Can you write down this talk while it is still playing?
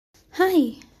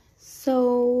Hi.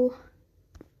 So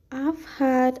I've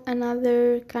had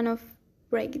another kind of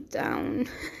breakdown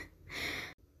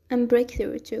and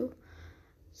breakthrough too.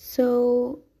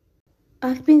 So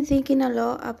I've been thinking a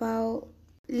lot about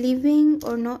living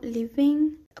or not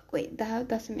living. Wait, that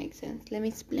doesn't make sense. Let me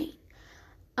explain.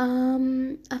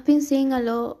 I've been seeing a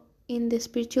lot in the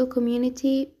spiritual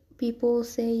community, people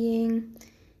saying,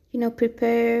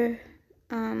 prepare,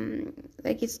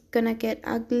 like it's gonna get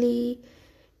ugly.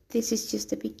 This is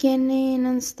just the beginning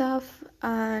and stuff.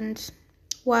 And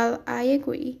while I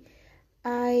agree,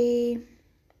 I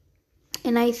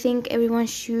think everyone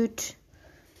should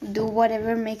do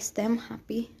whatever makes them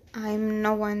happy. I'm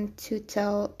no one to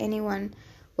tell anyone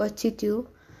what to do.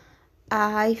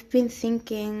 I've been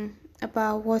thinking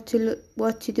about what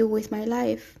to do with my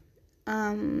life.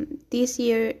 This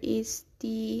year is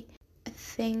I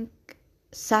think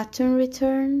Saturn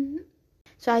return.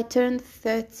 So I turned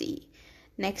 30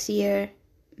 next year,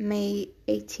 May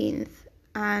 18th,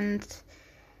 and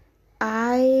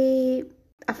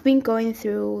I've been going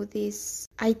through this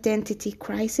identity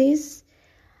crisis,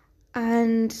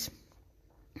 and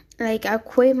like I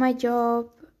quit my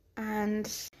job,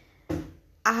 and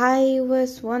I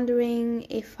was wondering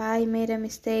if I made a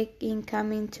mistake in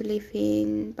coming to live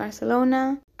in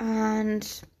Barcelona,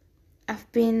 and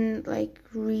I've been like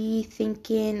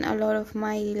rethinking a lot of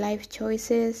my life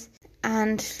choices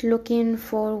and looking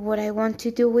for what I want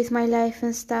to do with my life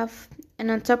and stuff.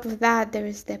 And on top of that, there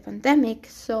is the pandemic.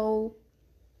 So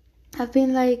I've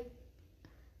been like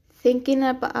thinking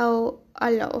about a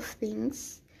lot of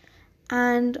things.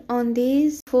 And on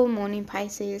this full moon in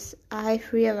Pisces,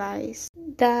 I've realized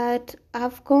that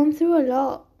I've gone through a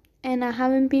lot and I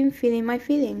haven't been feeling my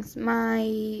feelings.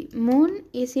 My moon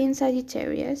is in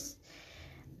Sagittarius.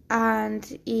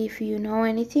 And if you know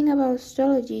anything about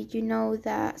astrology, you know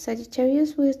that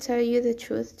Sagittarius will tell you the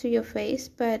truth to your face,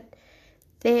 but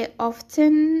they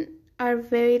often are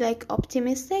very like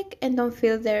optimistic and don't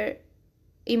feel their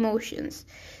emotions.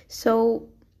 So,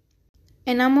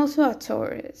 and I'm also a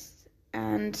Taurus,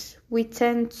 and we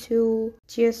tend to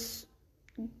just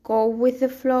go with the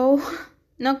flow.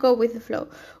 Not go with the flow.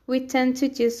 We tend to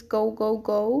just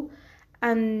go,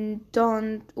 and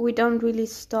we don't really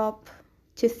stop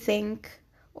to think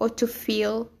or to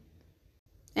feel,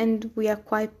 and we are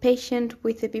quite patient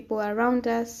with the people around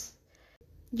us.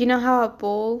 You know how a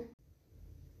bull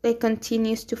like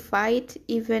continues to fight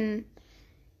even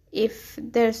if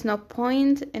there's no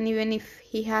point, and even if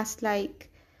he has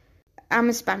like,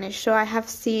 I'm Spanish, so I have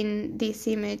seen this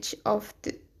image of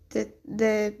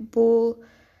the bull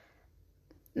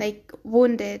like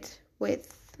wounded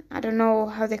with, I don't know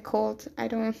how they're called. I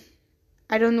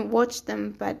don't watch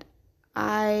them, but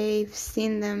I've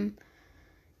seen them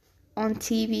on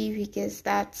TV because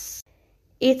that's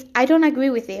it. I don't agree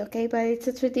with it, okay, but it's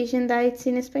a tradition that it's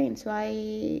in Spain. So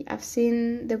I've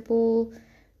seen the bull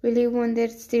really wounded,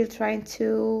 still trying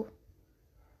to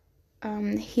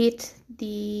hit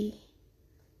the,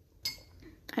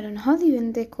 I don't know how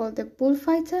even they call the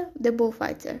bullfighter.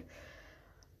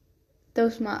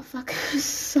 Those motherfuckers.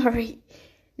 Sorry,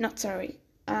 not sorry.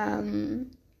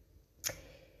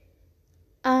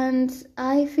 And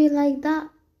I feel like that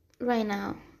right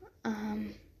now.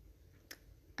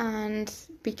 And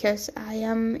because I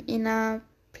am in a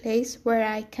place where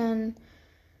I can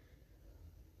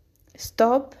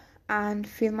stop and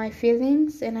feel my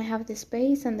feelings, and I have the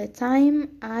space and the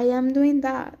time, I am doing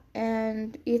that,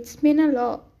 and it's been a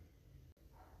lot.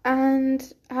 And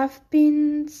I've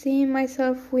been seeing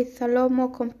myself with a lot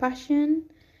more compassion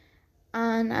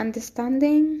and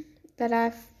understanding that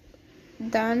I've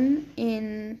done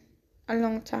in a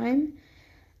long time.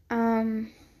 And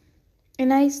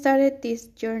I started this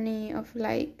journey of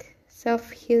like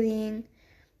self-healing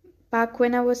back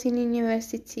when I was in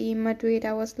university in Madrid.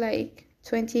 I was like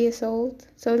 20 years old,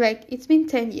 so like it's been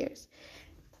 10 years.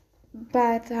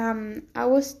 But I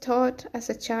was taught as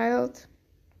a child,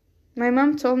 my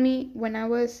mom told me when I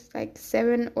was like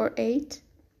 7 or 8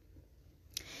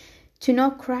 to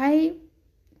not cry,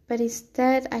 but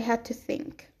instead I had to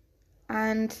think.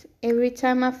 And every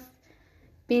time I've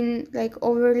been like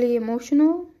overly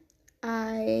emotional,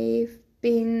 I've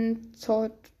been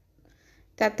taught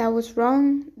that was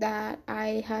wrong, that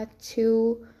I had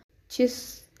to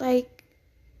just like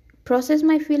process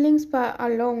my feelings but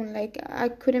alone, like I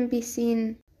couldn't be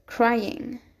seen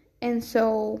crying. And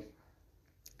so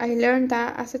I learned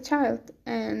that as a child,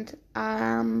 and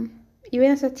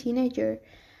even as a teenager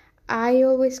I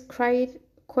always cried,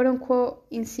 quote unquote,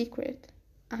 in secret.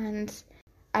 And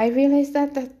I realized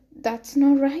that that's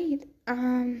not right.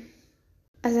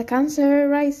 As a Cancer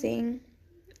rising,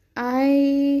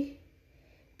 I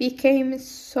became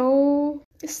so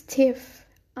stiff,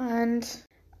 and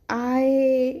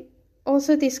I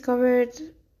also discovered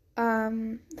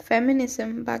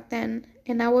feminism back then,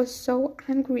 and I was so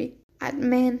angry at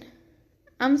men.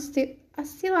 I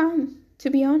still am,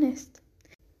 to be honest.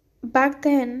 Back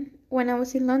then, when I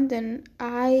was in London,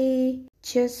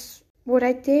 what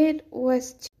I did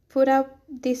was to put up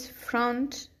this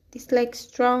front, this like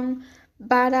strong,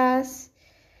 badass,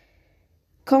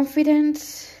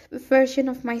 confident version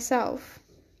of myself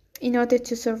in order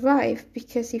to survive.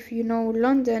 Because if you know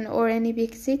London or any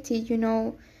big city, you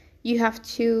know you have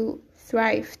to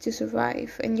thrive to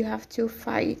survive, and you have to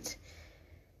fight,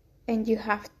 and you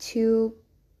have to,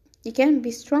 again,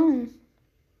 be strong.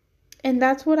 And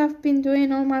that's what I've been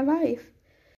doing all my life.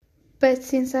 But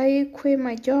since I quit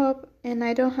my job and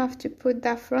I don't have to put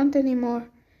that front anymore,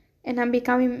 and I'm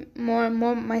becoming more and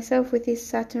more myself with this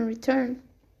Saturn return,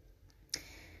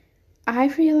 I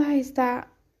realized that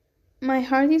my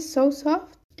heart is so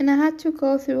soft, and I had to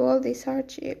go through all this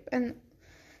hardship and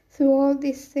through all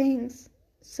these things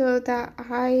so that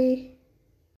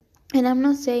and I'm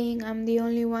not saying I'm the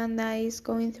only one that is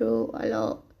going through a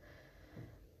lot.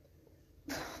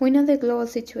 We know the global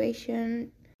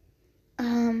situation.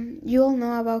 You all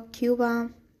know about Cuba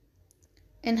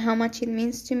and how much it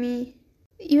means to me.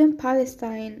 Even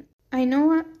Palestine. I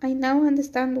now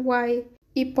understand why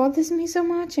it bothers me so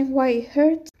much and why it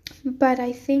hurts. But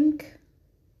I think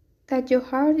that your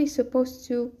heart is supposed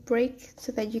to break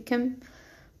so that you can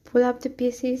pull up the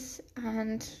pieces,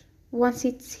 and once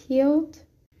it's healed,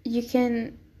 you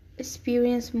can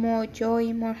experience more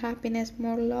joy, more happiness,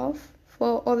 more love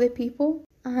for other people.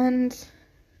 And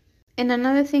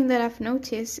another thing that I've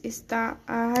noticed is that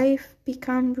I've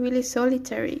become really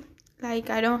solitary. Like,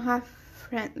 I don't have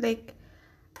like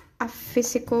a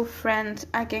physical friend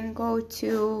I can go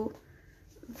to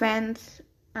vent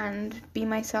and be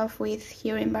myself with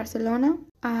here in Barcelona.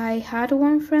 I had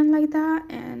one friend like that,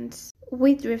 and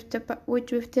we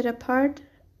drifted apart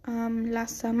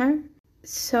last summer.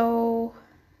 So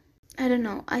I don't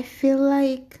know. I feel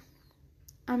like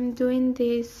I'm doing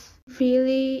this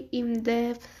really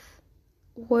in-depth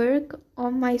work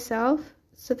on myself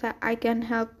so that I can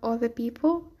help other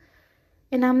people.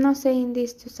 And I'm not saying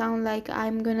this to sound like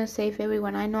I'm gonna save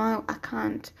everyone. I know I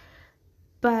can't.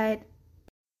 But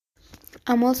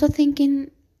I'm also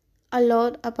thinking a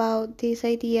lot about this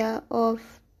idea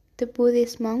of the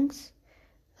Buddhist monks.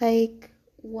 Like,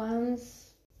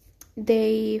 once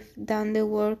they've done the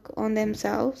work on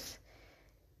themselves,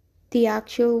 the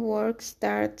actual work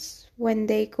starts when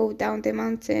they go down the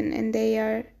mountain and they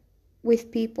are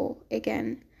with people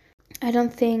again. I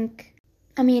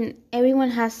mean, everyone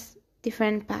has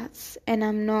different paths, and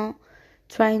I'm not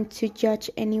trying to judge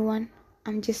anyone.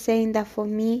 I'm just saying that for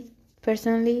me,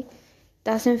 personally,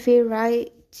 doesn't feel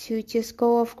right to just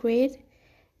go off grid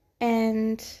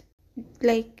and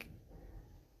like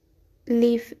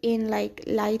live in like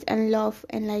light and love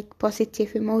and like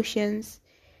positive emotions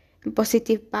and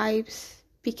positive vibes.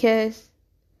 Because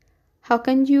how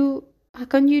can you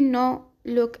not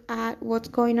look at what's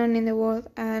going on in the world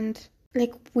and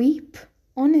like weep?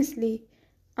 Honestly,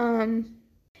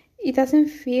 it doesn't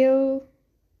feel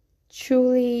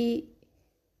truly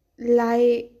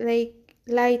light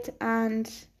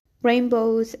and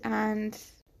rainbows and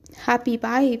happy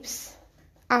vibes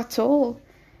at all.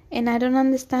 And I don't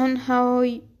understand how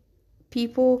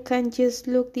people can just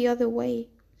look the other way.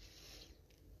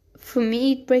 For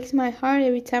me, it breaks my heart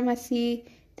every time I see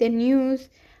the news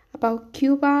about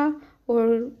Cuba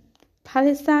or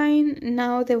Palestine,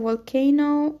 now the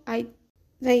volcano.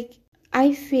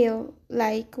 I feel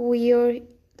like we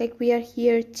are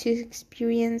here to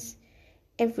experience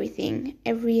everything,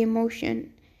 every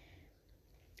emotion.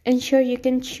 And sure, you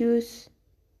can choose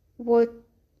what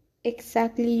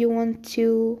exactly you want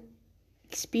to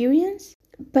experience,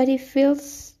 but it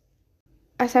feels,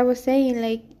 as I was saying,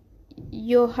 like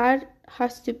your heart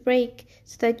has to break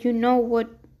so that you know what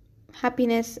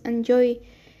happiness and joy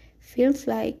feels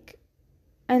like.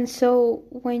 And so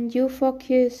when you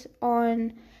focus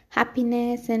on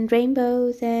happiness and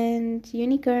rainbows and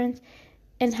unicorns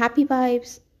and happy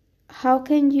vibes, how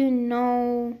can you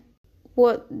know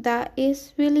what that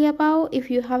is really about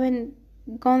if you haven't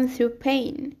gone through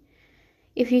pain?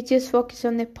 If you just focus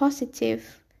on the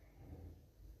positive,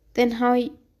 then how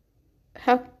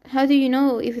do you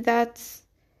know if that's...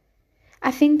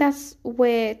 I think that's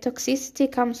where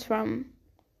toxicity comes from,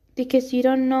 because you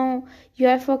don't know, you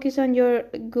are focused on your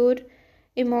good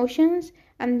emotions,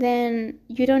 and then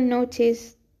you don't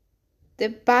notice the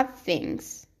bad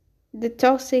things, the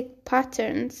toxic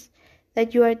patterns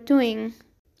that you are doing.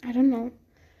 I don't know.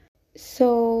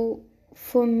 So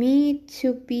for me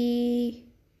to be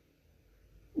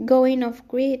going off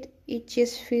grid, it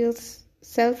just feels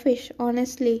selfish,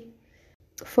 honestly,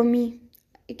 for me,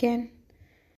 again.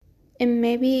 And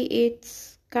maybe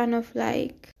it's kind of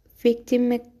like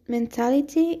victim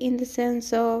mentality, in the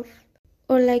sense of,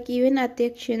 or like even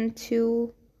addiction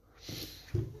to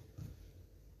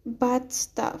bad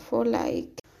stuff, or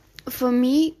like, for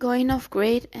me, going off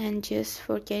grid and just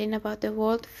forgetting about the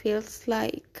world feels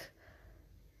like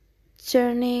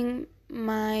turning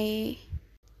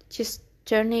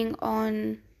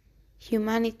on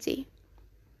humanity.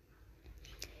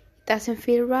 It doesn't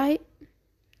feel right,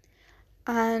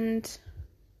 and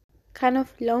kind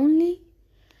of lonely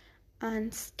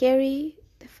and scary,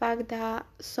 the fact that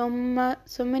so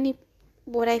many,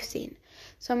 what I've seen,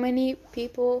 so many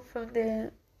people from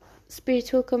the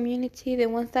spiritual community, the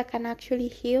ones that can actually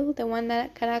heal, the one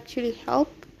that can actually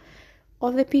help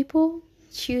other people,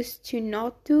 choose to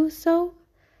not do so,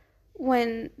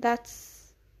 when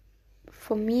that's,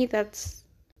 for me, that's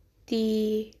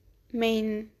the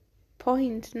main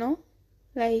point, no?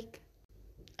 Like,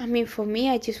 I mean, for me,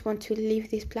 I just want to leave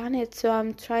this planet, so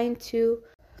I'm trying to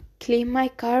clean my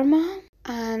karma,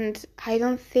 and I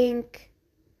don't think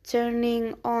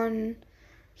turning on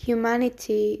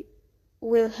humanity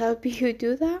will help you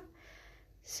do that.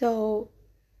 So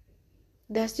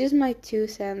that's just my 2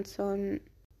 cents on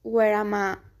where I'm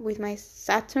at with my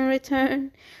Saturn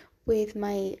return, with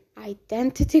my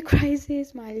identity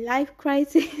crisis, my life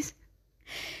crisis,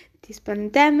 this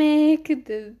pandemic,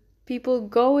 the people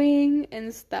going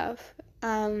and stuff.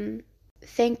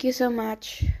 Thank you so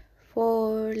much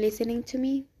for listening to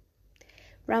me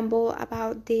ramble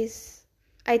about this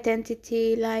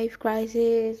identity, life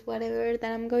crisis, whatever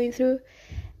that I'm going through.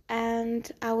 And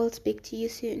I will speak to you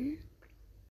soon.